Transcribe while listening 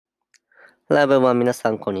Hello everyone, 皆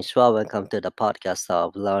さんこんにちは. Welcome to the podcast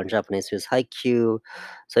of Learn Japanese with Haikyuu.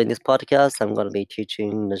 So in this podcast, I'm going to be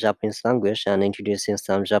teaching the Japanese language and introducing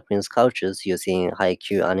some Japanese cultures using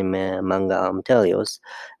Haikyuu anime, manga, materials.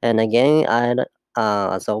 And again,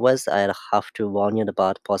 as always, I'd have to warn you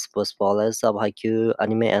about possible spoilers of Haikyuu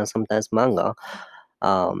anime and sometimes manga.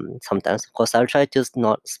 Sometimes, of course, I'll try to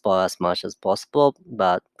not spoil as much as possible,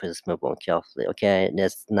 but please move on carefully. Okay,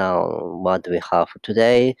 let's now what do we have for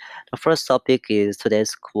today? The first topic is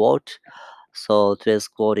today's quote. So today's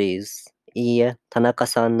quote is いいえ、田中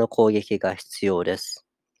さんの攻撃が必要です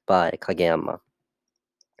by Kageyama.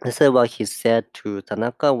 This is what he said to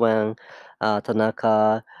Tanaka when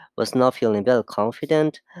Tanaka was not feeling very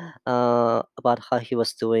confident about how he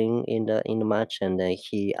was doing in the match, and then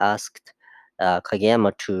he asked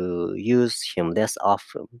Kageyama to use him less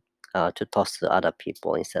often to toss to other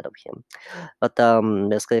people instead of him. But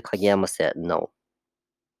basically, Kageyama said no.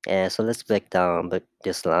 So let's break down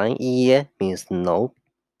this line. いいえ means no.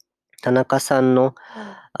 Tanaka-san no.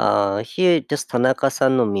 Here, just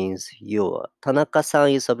Tanaka-san no means you.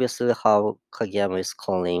 Tanaka-san is obviously how Kageyama is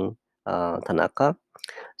calling Tanaka.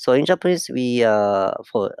 So in Japanese, we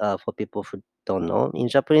for people who don't know, in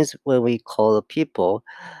Japanese, when we call people,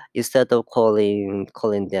 instead of calling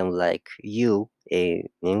them like you in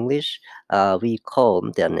English, we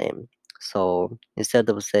call their name. So instead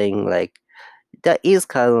of saying like that is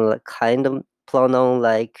kind of pronoun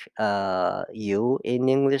like you in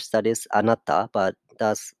English, that is anata, but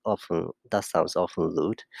that sounds often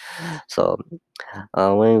rude. So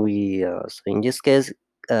when we so in this case,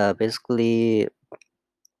 basically.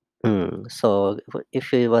 So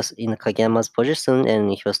if he was in Kageyama's position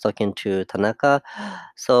and he was talking to Tanaka,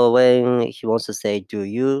 so when he wants to say "do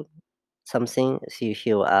you" something,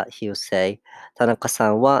 he'll say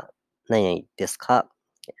 "Tanaka-san wa nani desu ka?"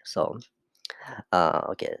 So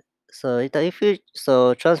okay. So if you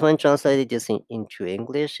when translated this into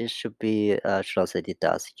English, it should be translated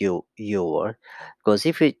as your, because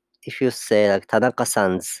if you say like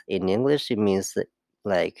Tanaka-san's in English, it means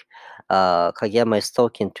like Kageyama is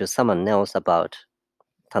talking to someone else about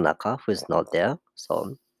Tanaka who is not there.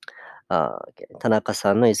 So okay.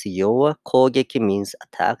 Tanaka-san is your. Kogeki means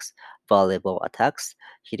attacks, valuable attacks,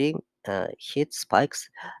 hit spikes.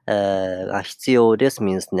 必要です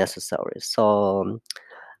means necessary. So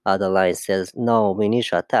the line says, no, we need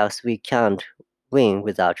your attacks. We can't win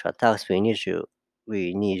without your attacks. We need your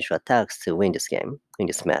attacks to win this game, win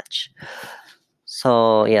this match.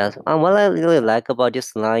 So yes, what I really like about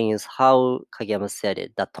this line is how Kageyama said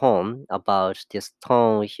it. The tone about this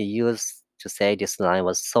tone he used to say this line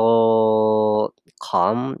was so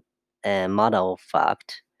calm and matter of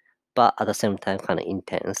fact, but at the same time kind of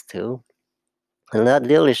intense too. And that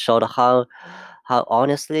really showed how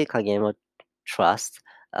honestly Kageyama trusts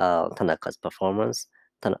Tanaka's performance,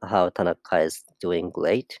 how Tanaka is doing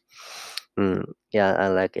great. Yeah, I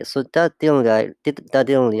like it. So that didn't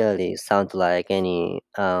really sound like any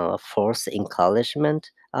forced encouragement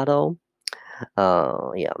at all.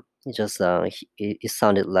 Yeah, it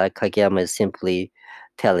sounded like Kageyama is simply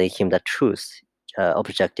telling him the truth,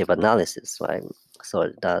 objective analysis, right? So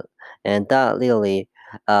that really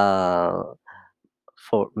uh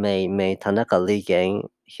for made Tanaka regain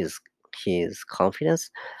his confidence.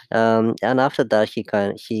 And after that,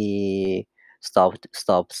 he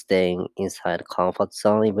stopped staying inside the comfort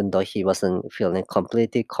zone, even though he wasn't feeling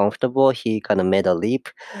completely comfortable. He kind of made a leap,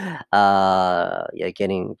 yeah,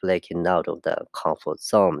 breaking out of the comfort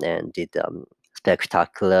zone and did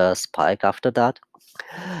spectacular spike after that.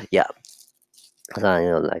 Yeah, that's what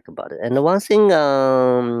I like about it. And the one thing,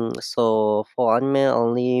 so for um,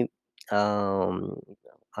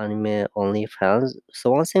 anime only fans,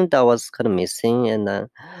 so one thing that was kind of missing and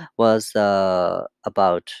was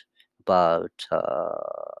about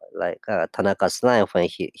Tanaka's line when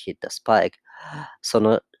he hit the spike. そ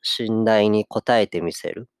の信頼に応えてみ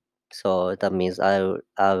せる. So that means I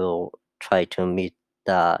will try to meet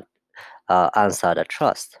the answer the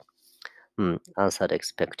trust. Answer the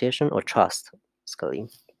expectation or trust, basically.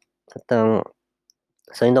 But,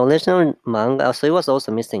 so in the original manga, so it was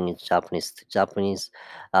also missing in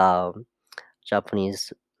um,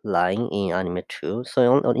 Japanese line in anime too.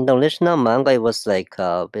 So in the original manga, it was like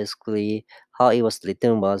basically how it was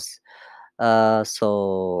written was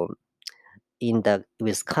so in the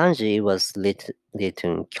with kanji it was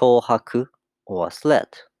written kyohaku or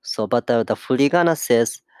threat. So but the furigana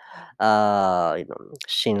says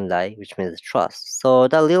shinrai, which means trust. So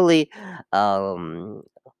that really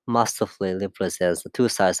masterfully represents the two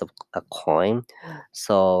sides of a coin.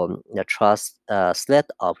 So the trust, threat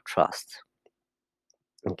of trust.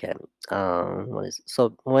 Okay. What is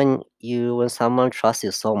so when someone trusts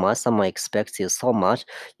you so much, someone expects you so much,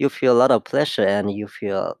 you feel a lot of pressure and you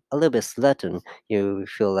feel a little bit threatened. You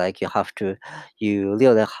feel like you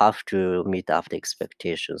really have to meet up the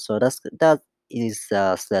expectations. So that is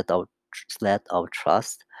a threat of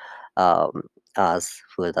trust, um, as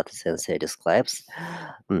Furuta Sensei describes.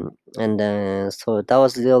 Mm. And then, so that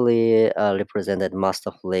was really represented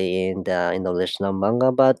masterfully in the original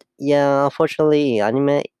manga. But yeah, unfortunately, in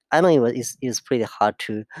anime, I know it's pretty hard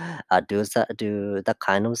to do that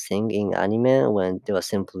kind of thing in anime when they were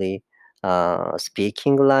simply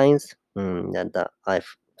speaking lines. And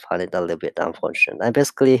find it a little bit unfortunate. I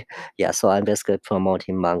basically, yeah, so I'm basically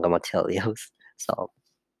promoting manga materials. So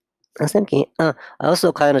I was thinking, I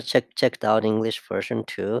also kind of checked out English version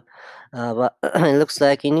too, but it looks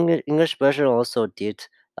like English version also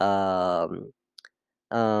um,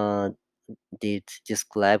 uh, did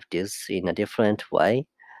describe this in a different way.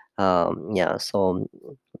 Yeah, so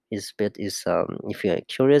if you're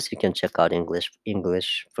curious, you can check out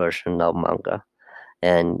English version of manga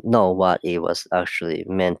and know what it was actually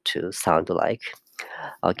meant to sound like.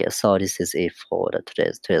 Okay, so this is it for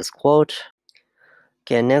today's quote.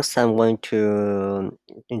 Okay, next I'm going to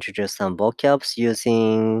introduce some vocabs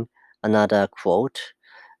using another quote,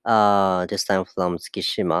 this time from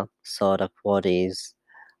Tsukishima. So the quote is,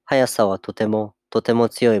速さはとても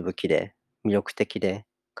強い武器で、魅力的で、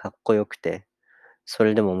かっこよくて、そ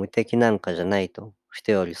れでも無敵なんかじゃないと、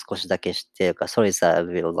人より少しだけ知っているか。Sorry, it's a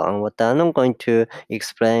bit long, but I'm not going to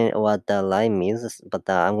explain what the line means, but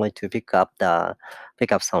I'm going to pick up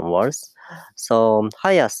some words. So,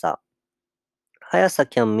 速さ Hayasa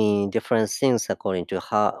can mean different things according to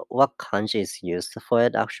what kanji is used for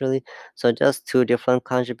it actually. So just two different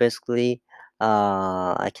kanji basically.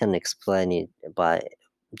 I can explain it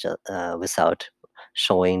without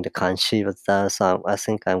showing the kanji, but I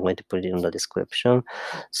think I'm going to put it in the description.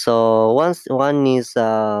 So one means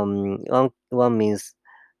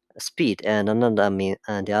speed, and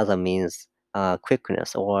the other means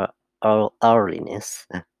quickness or earliness,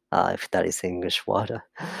 if that is English word.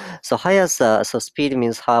 So so speed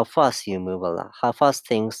means how fast you move around, how fast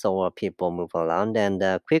things or people move around, and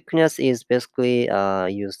quickness is basically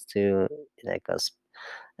used to like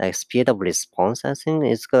like speed of response. I think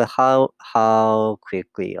it's good how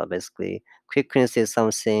quickly or basically quickness is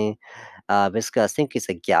something. Basically, I think it's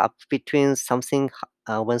a gap between something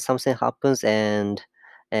when something happens and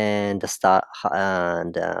the start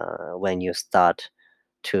and when you start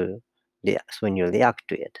to when you react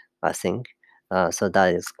to it. I think so.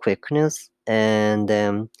 That is quickness, and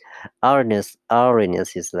hourliness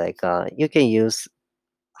is like you can use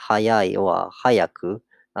早い or 早く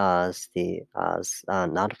as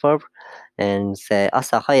an adverb and say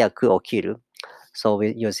朝早く起きる. So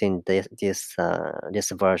we using this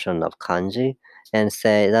version of kanji and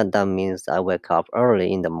say that means I wake up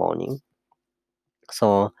early in the morning.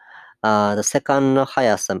 So the second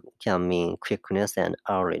速さ can mean quickness and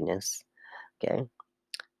earliness. Okay,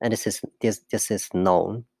 and this is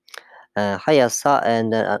known. 速さ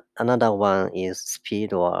and another one is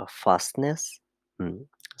speed or fastness.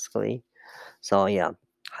 Basically. So yeah,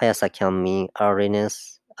 速さ can mean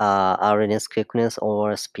earliness, quickness,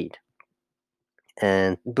 or speed.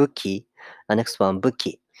 And buki, next one,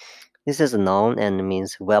 buki. This is a noun and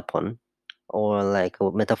means weapon, or like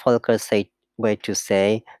a metaphorical way to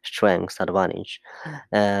say strength, advantage.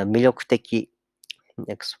 魅力的.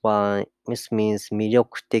 Next one, this means 魅力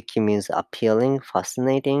的 means appealing,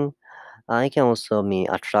 fascinating. It can also mean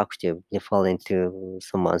attractive, referring to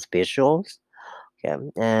someone's visuals. Okay,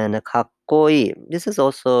 and かっこいい. This is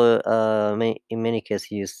also in many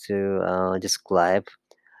cases used to describe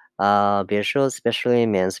visuals, especially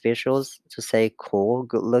men's visuals, to say cool,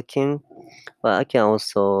 good looking. But I can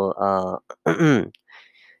also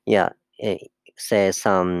yeah, eh, say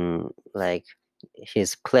some like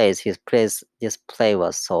this play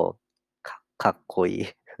was so かっこいい.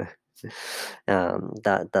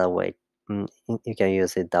 That way, you can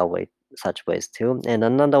use it that way, such ways too. And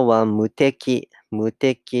another one, 無敵. 無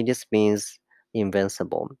敵, this means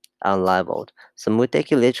invincible, unrivaled. So 無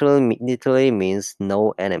敵literally means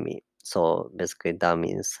no enemy. So basically that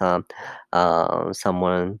means someone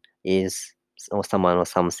or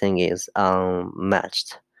something is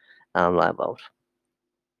unmatched, unrivaled.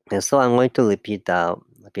 And so I'm going to repeat the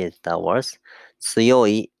words. 強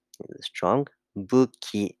い is strong. 武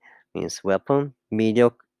器 means weapon. 魅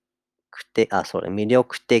力的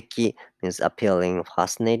means appealing,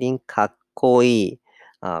 fascinating. かっこいい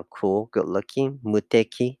cool, good looking. 無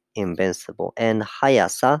敵 invincible. And 速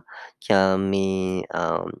さ can mean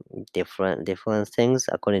different things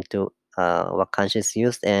according to what kanji is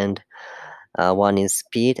used, and one is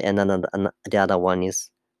speed, and the other one is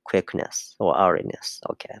quickness or earliness.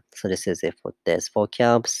 Okay, so this is it for this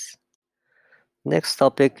vocabs. Next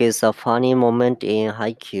topic is a funny moment in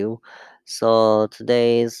Haikyuu. So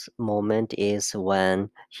today's moment is when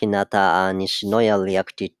Hinata and Nishinoya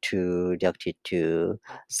reacted to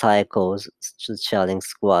Psycho Challenge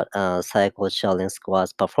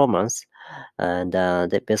Squad's performance, and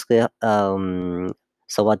they basically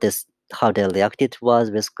so what this how they reacted was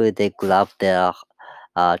basically they grabbed their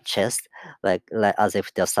chest like as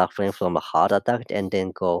if they're suffering from a heart attack, and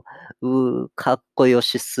then go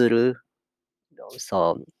kakkoyoshi suru.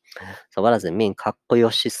 So so what does it mean?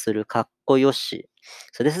 Kakkoyoshi suru, kakkoyoshi.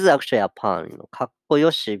 So this is actually a pun.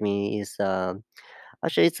 Kakkoyoshi means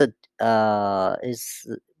actually it's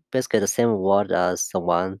basically the same word as the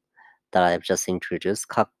one that I've just introduced.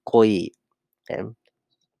 Kakkoi. Okay.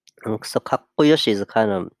 So kakkoyoshi is a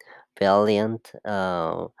kind of valiant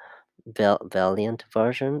valiant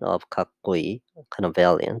version of kakkoi, kind of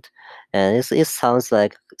valiant, and it sounds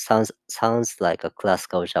like a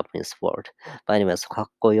classical Japanese word. But anyways,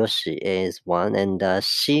 kakkoyoshi is one, and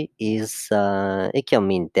shi is it can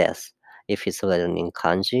mean death if it's written in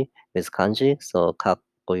kanji with kanji. So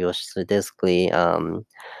kakkoyoshi, so basically they're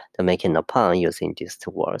making a pun using these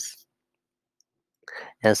two words.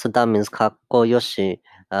 And so that means kakkoyoshi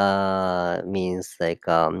means like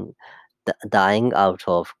dying out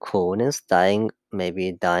of coolness,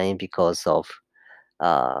 maybe dying because of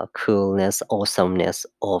coolness, awesomeness,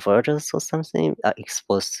 overdose or something,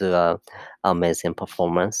 exposed to amazing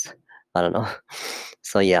performance. I don't know.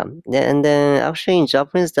 So yeah, and then actually in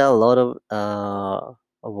Japanese there are a lot of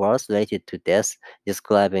words related to this,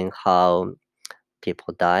 describing how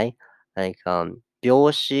people die. Like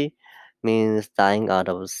byoshi means dying out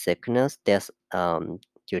of sickness, death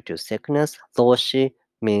due to sickness. Roshi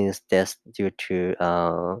means death due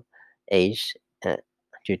to age. Uh,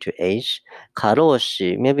 due to age.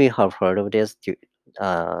 Karoshi, maybe you have heard of this,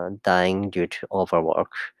 dying due to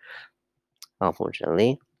overwork,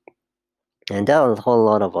 unfortunately. And there are a whole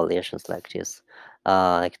lot of variations like this.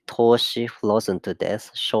 Like Toshi, frozen to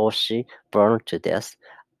death, Shoshi, burned to death,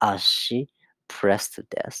 Ashi, pressed to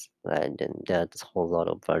death. Right? And there's a whole lot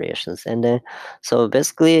of variations. And then, so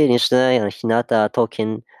basically, Nishina and Hinata are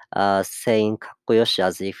talking, saying Kakuyoshi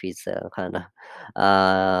as if it's a kind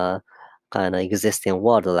of existing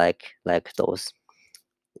word like those.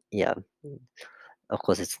 Yeah. Of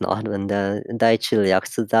course it's not. And Daiichi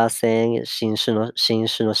reacts to that saying, 新種の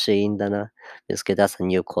死因だな. Basically, that's a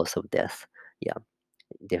new cause of death. Yeah,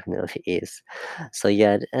 it definitely is. So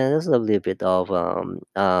yeah, and there's a little bit of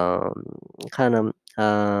kind of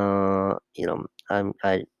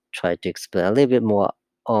I try to explain a little bit more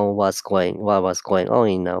on what was going on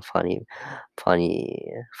in a funny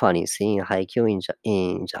scene in Haikyuu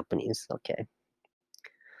in Japanese. Okay.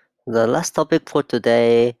 The last topic for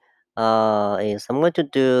today is I'm going to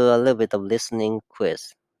do a little bit of listening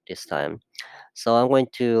quiz this time. So I'm going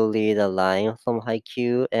to read a line from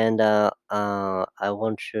Haikyuu, and I'd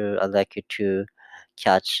like you to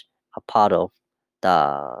catch a part of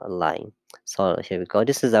the line. So here we go.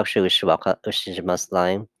 This is actually Ushijima's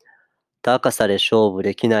line. 高さで勝負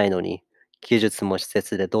できないのに、技術も施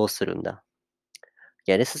設でどうするんだ?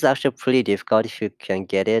 Yeah, this is actually pretty difficult. If you can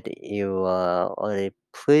get it, you are already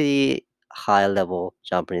pretty high level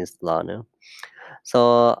Japanese learner.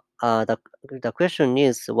 So the question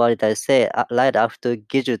is, what did I say? Right after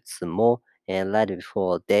技術も and right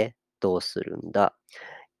before でどうするんだ?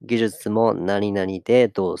 技術も何々で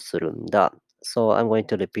どうするんだ? So I'm going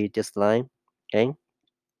to repeat this line. Okay?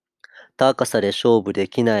 高さで勝負で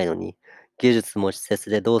きないのに技術も施設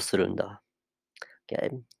でどうするんだ?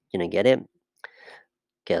 Okay? You know, get it?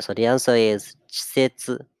 Okay, so the answer is 稚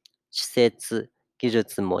拙、技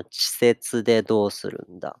術も稚拙でどうする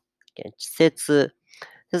んだ? Okay, 稚拙,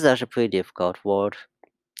 this is actually a pretty difficult word.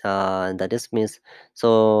 And that this means,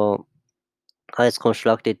 so how it's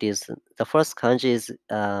constructed is, the first kanji is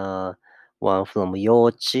one from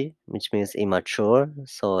yochi, which means immature.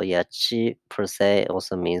 So yeah, chi per se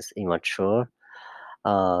also means immature.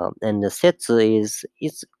 And the setsu is,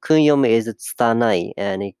 its kunyomi is tsutanai,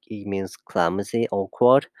 and it means clumsy,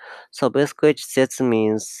 awkward. So basically, setsu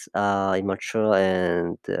means immature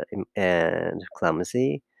and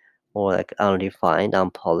clumsy, or like unrefined,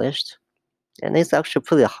 unpolished. And it's actually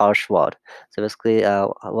pretty harsh word. So basically,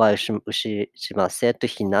 what Ushijima said to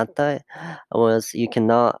Hinata was, you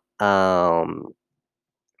cannot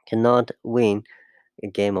win a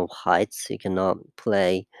game of heights. You cannot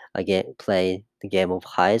play the game of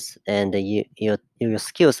heights, and your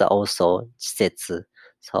skills are also setsu.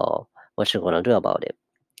 So what you gonna do about it?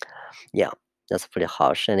 Yeah, that's pretty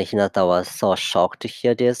harsh. And Hinata was so shocked to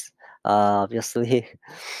hear this, obviously.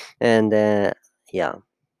 And yeah,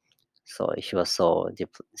 so she was so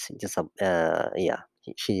yeah,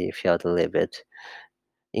 she felt a little bit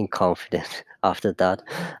inconfident after that.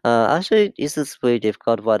 Actually, this is very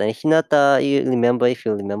difficult one. And Hinata, if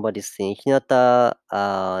you remember this scene, Hinata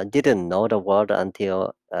didn't know the word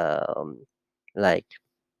until like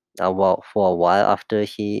for a while after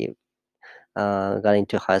he got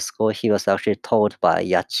into high school. He was actually told by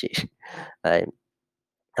Yachi uh,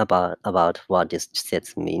 about what this set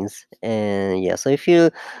means. And yeah, so if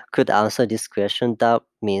you could answer this question, that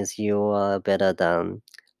means you are better than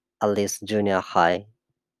at least junior high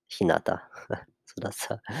Hinata. So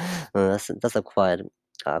that's a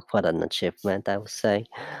quite an achievement, I would say.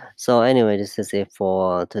 So anyway, this is it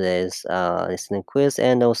for today's listening quiz,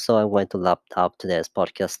 and also I'm going to wrap up today's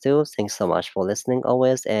podcast too. Thanks so much for listening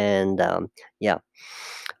always, and yeah,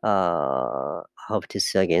 hope to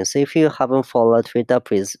see you again. So if you haven't followed Twitter,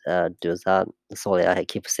 please do that. Sorry, I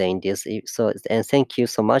keep saying this. So and thank you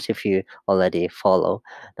so much if you already follow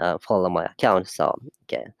my account. So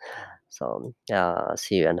okay. So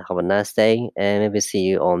see you and have a nice day, and maybe see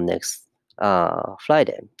you on next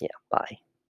Friday. Yeah, bye.